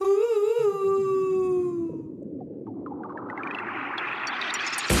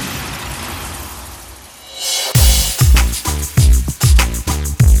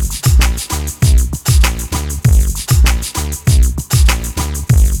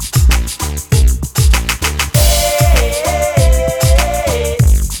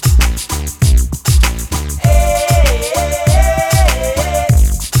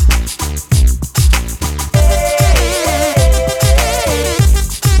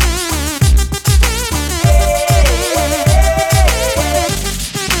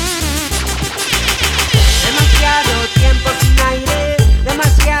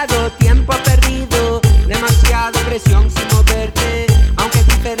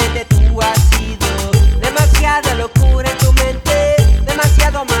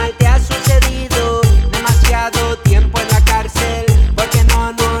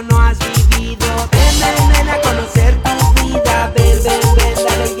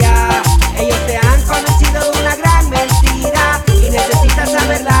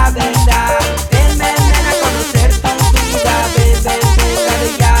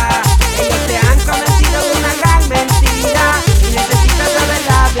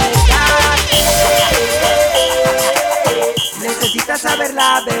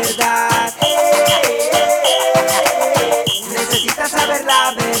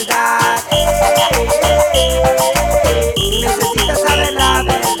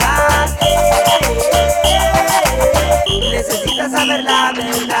saber la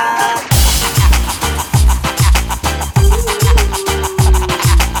verdad.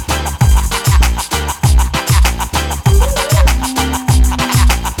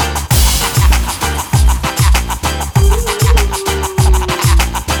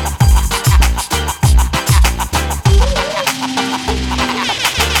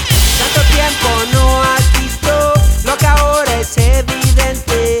 Tanto tiempo no has visto lo que ahora es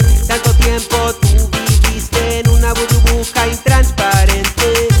evidente. Tanto tiempo tú viviste en una burbuja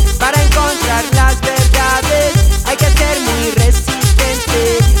intransparente. Para encontrar las verdades hay que ser muy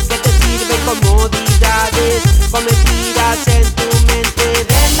resistente. Que te sirven comodidades con mentiras en tu mente.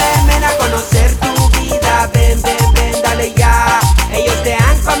 Ven, ven, ven a conocer tu vida. Ven, ven, ven, dale ya. Ellos te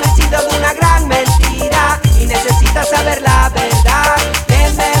han convencido de una gran mentira y necesitas saber la verdad.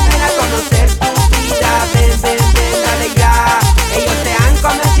 Ven, ven, ven a conocer tu vida. Ven, ven, ven, dale ya. Ellos te han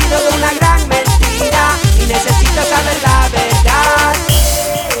convencido de una gran mentira y necesitas saber la verdad.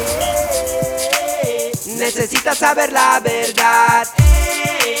 Necesitas saber la verdad.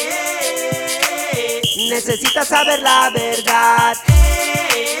 Necesitas saber la verdad.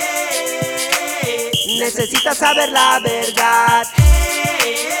 Necesitas saber la verdad.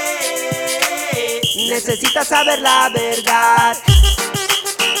 Necesitas saber la verdad.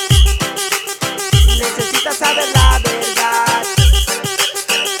 Necesitas saber la verdad.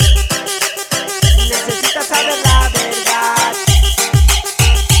 Necesitas saber la verdad.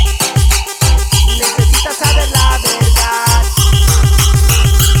 Necesitas saber la verdad.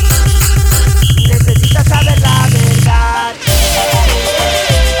 Necesitas saber la verdad.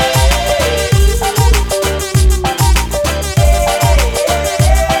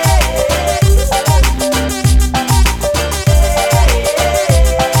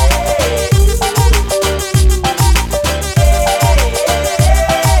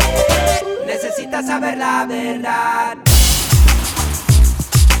 Necesitas saber la verdad.